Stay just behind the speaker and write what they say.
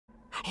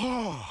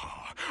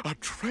Ah, a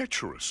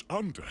treacherous,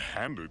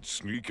 underhanded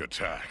sneak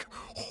attack.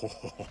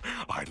 Oh,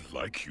 I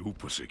like you,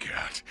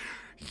 pussycat.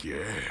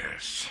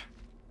 Yes.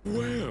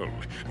 Well,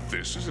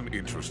 this is an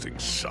interesting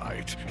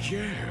sight.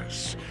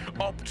 Yes.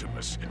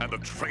 Optimus and the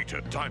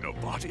traitor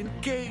Dinobot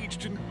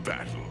engaged in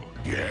battle.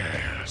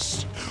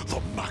 Yes.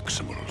 The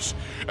Maximals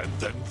and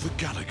then the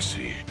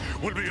galaxy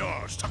will be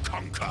ours to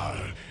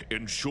conquer.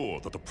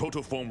 Ensure that the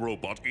protoform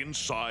robot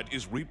inside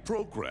is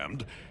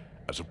reprogrammed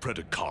as a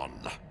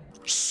Predacon.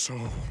 So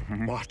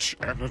much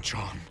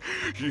energon.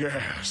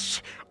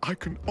 Yes. I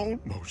can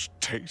almost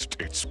taste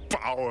its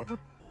power.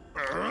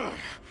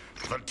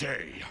 The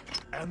day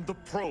and the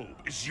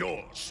probe is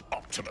yours,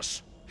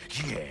 Optimus.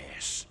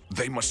 Yes.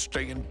 They must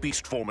stay in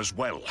beast form as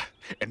well,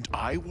 and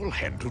I will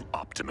handle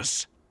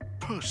Optimus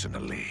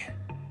personally.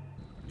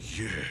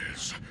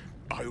 Yes,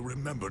 I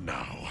remember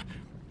now.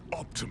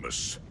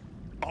 Optimus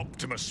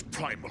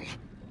Primal.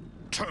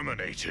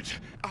 Terminated.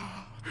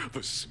 Ah,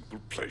 the simple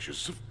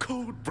pleasures of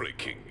code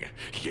breaking.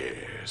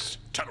 Yes.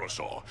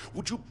 Pterosaur,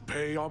 would you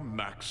pay our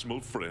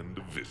Maximal friend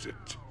a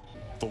visit?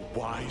 The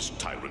wise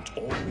tyrant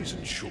always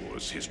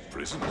ensures his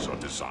prisons are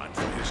designed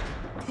for his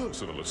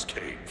personal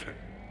escape.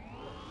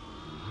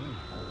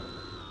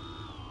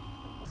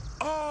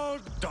 Ah,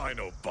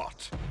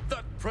 Dinobot,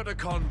 that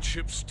Predacon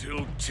chip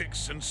still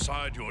ticks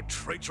inside your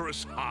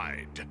traitorous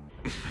hide.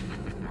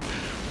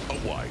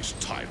 A wise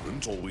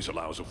tyrant always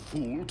allows a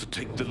fool to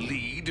take the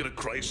lead in a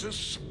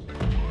crisis.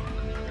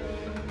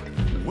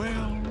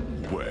 Well,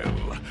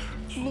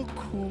 look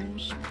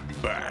who's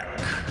back.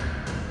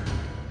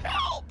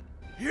 Help!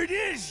 It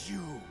is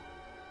you,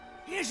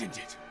 isn't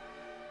it?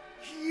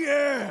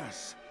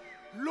 Yes!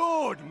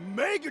 Lord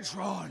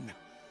Megatron!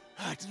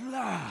 At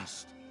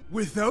last!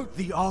 Without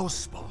the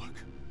Allspark,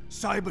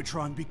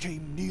 Cybertron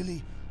became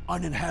nearly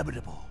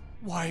uninhabitable.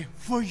 Why,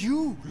 for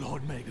you,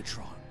 Lord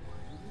Megatron.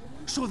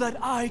 So that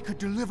I could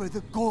deliver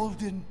the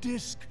golden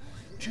disc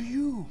to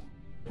you.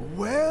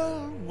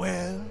 Well.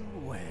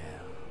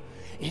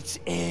 It's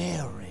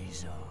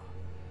Razor,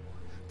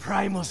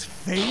 Primal's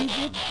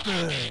favorite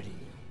birdie.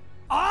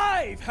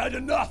 I've had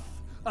enough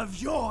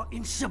of your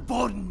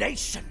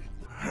insubordination.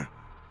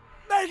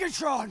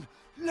 Megatron,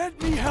 let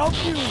me help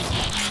you.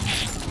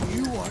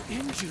 You are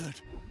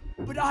injured,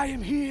 but I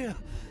am here,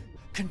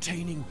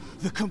 containing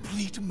the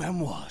complete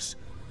memoirs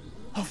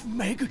of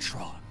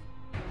Megatron.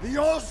 The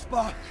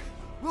Allspark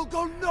will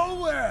go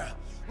nowhere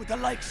with the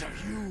likes of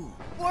you.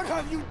 What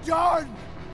have you done?